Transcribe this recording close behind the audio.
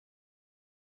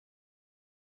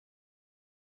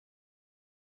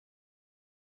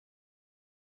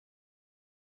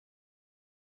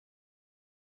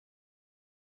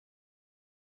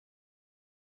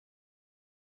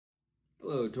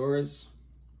Hello, Taurus.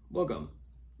 Welcome.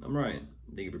 I'm Ryan.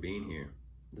 Thank you for being here.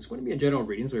 This is going to be a general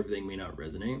reading, so everything may not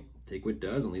resonate. Take what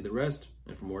does and leave the rest.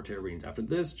 And for more tarot readings after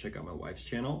this, check out my wife's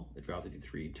channel, Adriel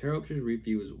 53 Tarot. She's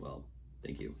review as well.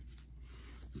 Thank you.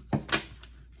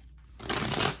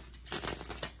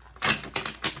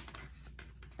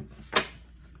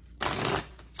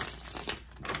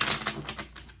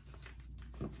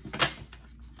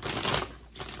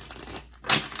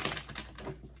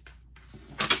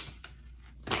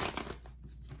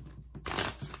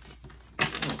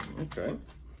 Okay,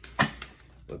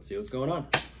 let's see what's going on.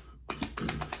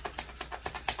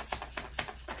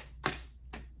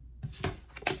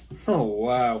 Oh,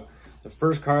 wow. The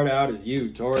first card out is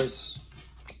you, Taurus.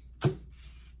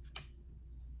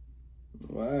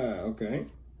 Wow, okay.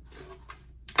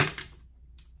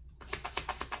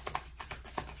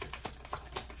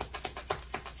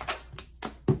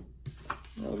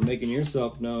 Making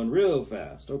yourself known real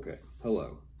fast. Okay,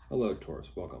 hello. Hello, Taurus.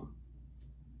 Welcome.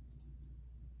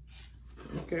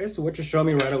 Okay, so what you're showing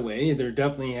me right away, there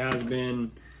definitely has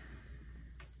been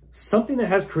something that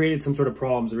has created some sort of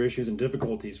problems or issues and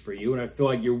difficulties for you. And I feel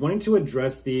like you're wanting to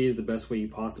address these the best way you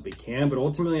possibly can. But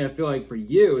ultimately, I feel like for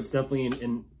you, it's definitely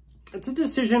it's a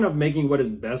decision of making what is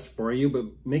best for you, but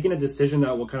making a decision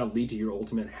that will kind of lead to your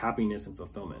ultimate happiness and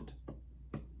fulfillment.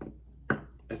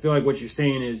 I feel like what you're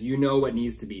saying is you know what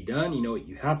needs to be done. You know what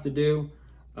you have to do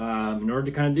in order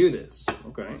to kind of do this.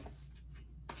 Okay.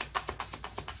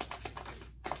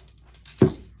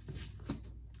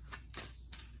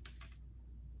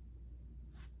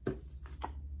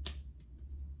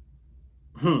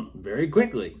 Very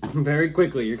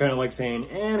quickly, you're kind of like saying,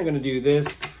 and I'm going to do this,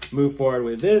 move forward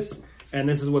with this, and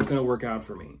this is what's going to work out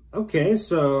for me. Okay,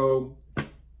 so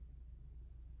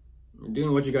you're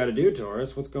doing what you got to do,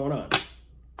 Taurus. What's going on?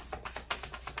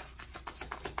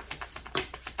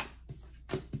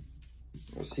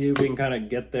 We'll see if we can kind of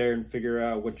get there and figure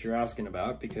out what you're asking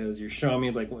about, because you're showing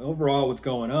me like overall what's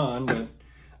going on, but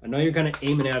I know you're kind of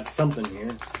aiming at something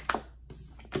here.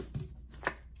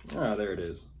 Ah, there it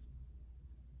is.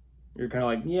 You're kind of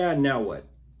like, yeah, now what?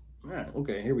 All right,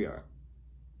 okay, here we are.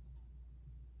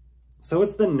 So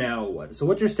it's the now what. So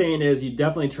what you're saying is you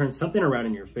definitely turned something around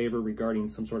in your favor regarding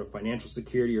some sort of financial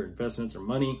security or investments or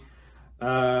money.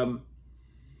 But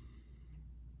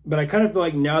I kind of feel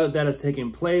like now that that has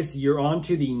taken place, you're on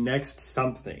to the next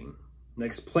something.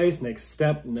 Next place, next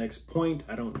step, next point,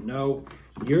 I don't know.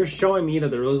 You're showing me that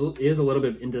there is a little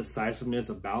bit of indecisiveness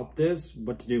about this,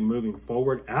 what to do moving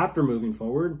forward, after moving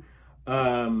forward.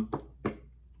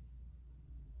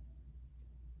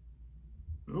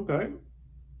 Okay. A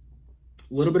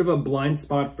little bit of a blind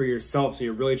spot for yourself, so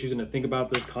you're really choosing to think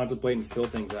about this, contemplate, and feel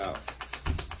things out.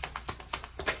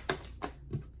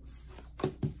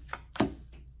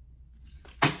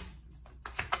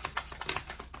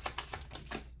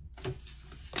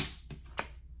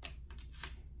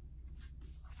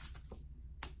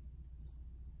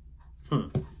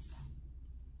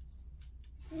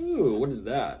 Ooh, what is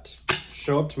that?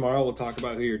 Show up tomorrow, we'll talk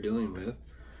about who you're dealing with.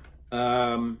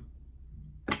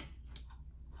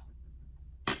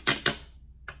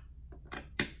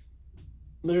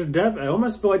 I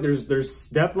almost feel like there's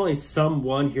definitely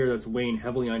someone here that's weighing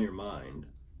heavily on your mind.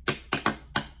 I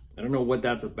don't know what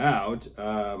that's about. It's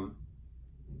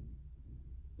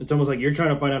almost like you're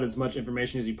trying to find out as much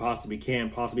information as you possibly can,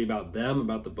 possibly about them,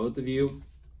 about the both of you.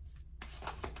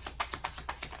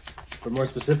 But more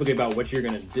specifically about what you're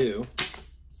going to do.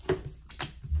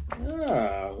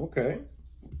 Ah, okay.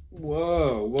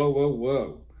 Whoa, whoa,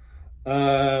 whoa,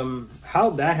 whoa.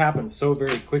 How'd that happen so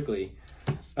very quickly?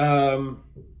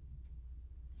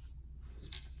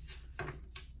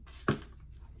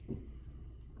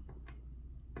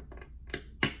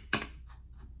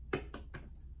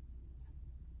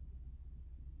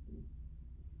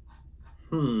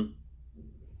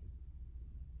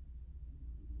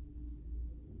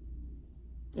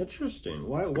 Interesting.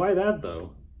 Why that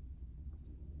though?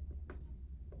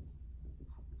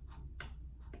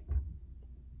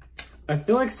 I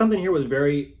feel like something here was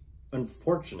very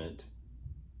unfortunate.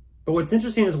 But what's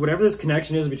interesting is whatever this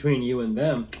connection is between you and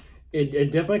them,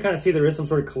 it definitely kind of see there is some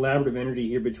sort of collaborative energy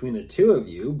here between the two of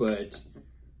you, but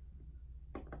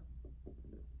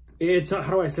it's,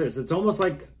 how do I say this? It's almost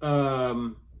like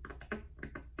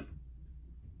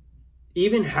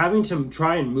even having to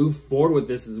try and move forward with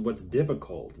this is what's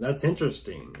difficult. That's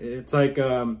interesting. It's like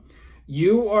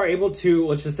you are able to,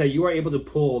 let's just say you are able to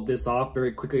pull this off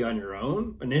very quickly on your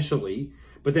own initially,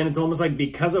 but then it's almost like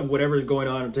because of whatever's going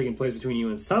on or taking place between you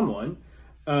and someone,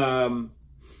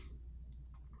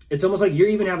 it's almost like you're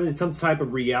even having some type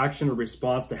of reaction or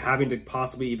response to having to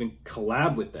possibly even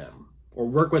collab with them. or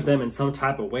work with them in some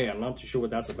type of way. I'm not too sure what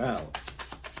that's about.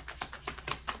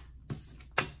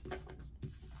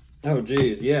 Oh,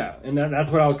 geez, yeah. And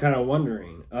that's what I was kind of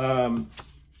wondering.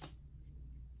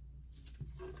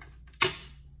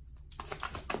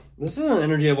 This is an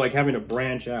energy of like having to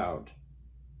branch out.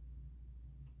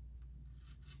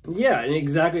 Yeah, and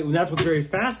exactly. And that's what's very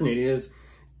fascinating is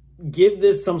give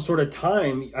this some sort of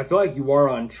time. I feel like you are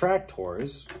on track,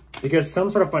 Taurus, because some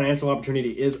sort of financial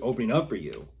opportunity is opening up for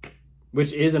you,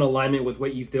 which is in alignment with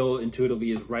what you feel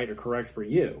intuitively is right or correct for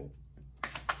you.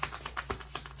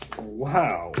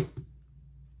 Wow.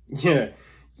 Yeah.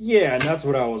 Yeah, and that's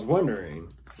what I was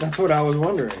wondering. That's what I was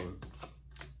wondering.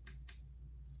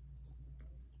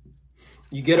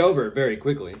 You get over it very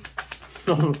quickly.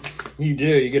 You do.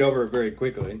 You get over it very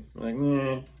quickly. Like,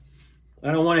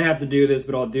 I don't want to have to do this,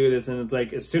 but I'll do this. And it's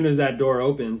like, as soon as that door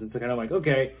opens, it's kind of like,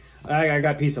 okay, I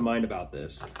got peace of mind about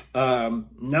this.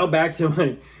 Now back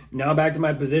to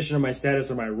my position or my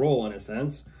status or my role in a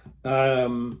sense.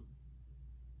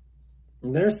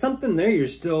 There's something there you're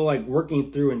still like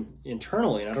working through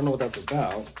internally. And I don't know what that's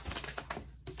about.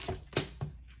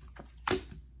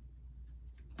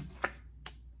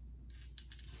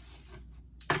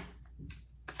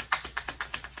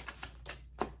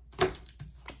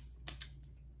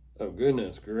 Oh,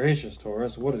 goodness gracious,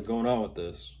 Taurus. What is going on with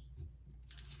this?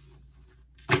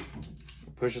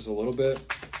 Push us a little bit.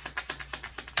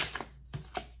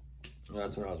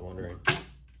 That's what I was wondering.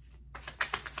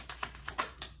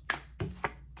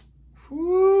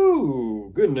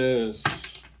 Whoo, goodness.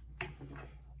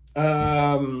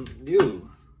 Ew.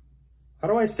 How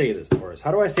do I say this, Taurus?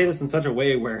 How do I say this in such a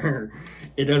way where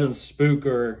it doesn't spook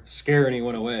or scare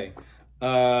anyone away?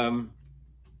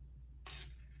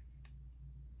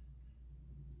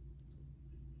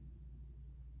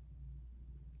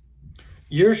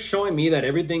 You're showing me that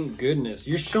everything, goodness,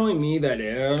 you're showing me that,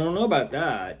 I don't know about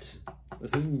that.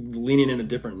 This is leaning in a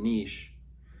different niche.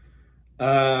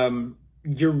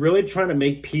 You're really trying to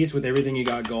make peace with everything you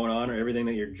got going on or everything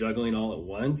that you're juggling all at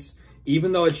once.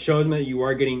 Even though it shows me that you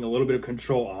are getting a little bit of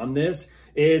control on this,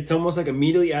 it's almost like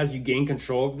immediately as you gain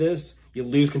control of this, you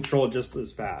lose control just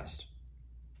as fast.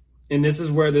 And this is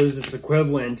where there's this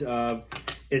equivalent of,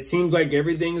 it seems like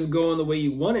everything's going the way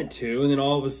you want it to, and then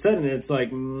all of a sudden it's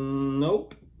like,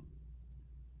 nope.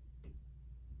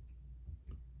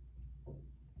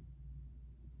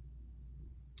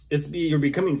 You're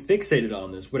becoming fixated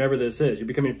on this, whatever this is. You're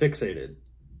becoming fixated.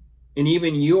 And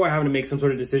even you are having to make some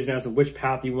sort of decision as to which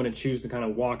path you want to choose to kind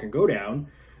of walk and go down.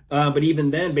 But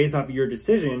even then, based off of your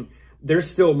decision, there's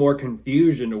still more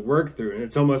confusion to work through. And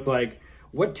it's almost like,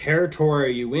 what territory are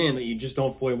you in that you just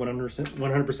don't fully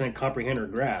 100% comprehend or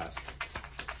grasp?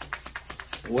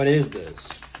 What is this?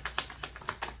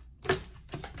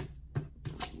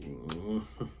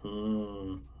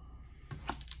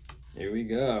 Here we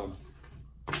go.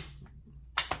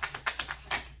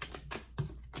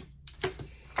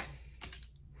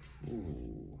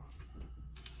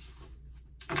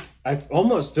 I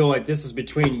almost feel like this is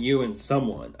between you and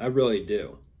someone. I really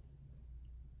do.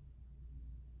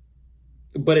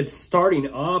 But it's starting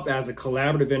off as a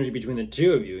collaborative energy between the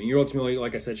two of you. And you're ultimately,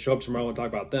 like I said, show up tomorrow and talk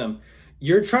about them.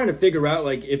 You're trying to figure out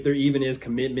like if there even is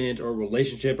commitment or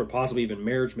relationship or possibly even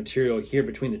marriage material here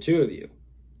between the two of you.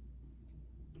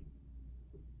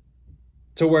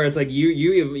 So where it's like you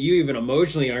even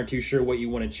emotionally aren't too sure what you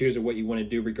want to choose or what you want to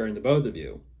do regarding the both of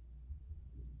you.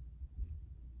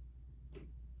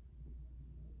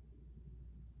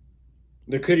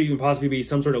 There could even possibly be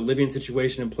some sort of living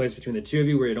situation in place between the two of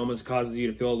you where it almost causes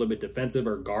you to feel a little bit defensive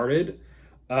or guarded.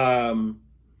 I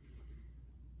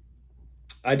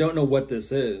don't know what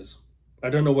this is. I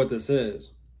don't know what this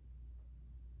is.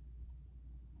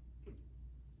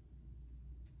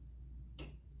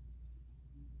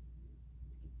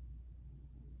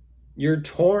 You're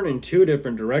torn in two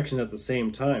different directions at the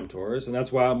same time, Taurus. And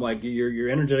that's why I'm like, you're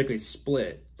energetically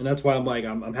split. And that's why I'm like,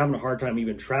 I'm having a hard time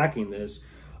even tracking this.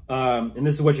 And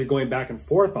this is what you're going back and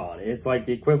forth on. It's like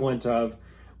the equivalent of,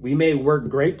 we may work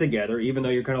great together, even though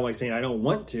you're kind of like saying, I don't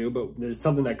want to, but there's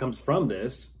something that comes from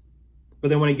this. But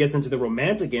then when it gets into the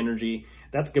romantic energy,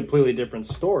 that's a completely different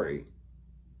story.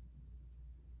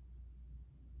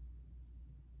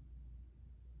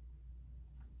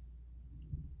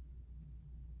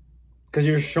 Because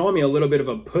you're showing me a little bit of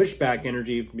a pushback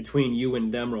energy between you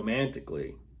and them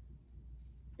romantically.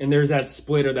 And there's that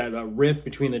split or that rift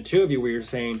between the two of you where you're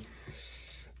saying,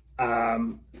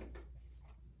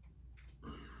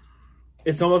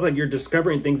 it's almost like you're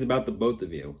discovering things about the both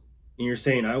of you. And you're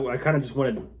saying, I kind of just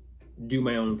want to do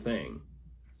my own thing.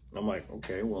 And I'm like,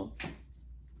 okay, well,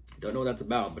 don't know what that's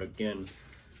about. But again,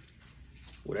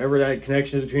 whatever that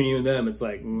connection is between you and them, it's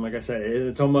like I said,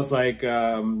 it's almost like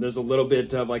there's a little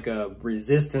bit of like a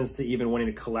resistance to even wanting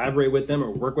to collaborate with them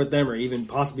or work with them or even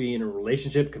possibly in a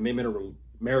relationship, commitment, or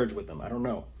marriage with them. I don't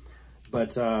know.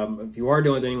 But if you are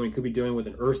dealing with anyone, you could be dealing with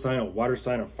an earth sign, a water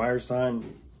sign, a fire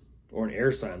sign, or an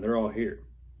air sign. They're all here.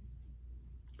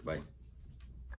 Goodbye.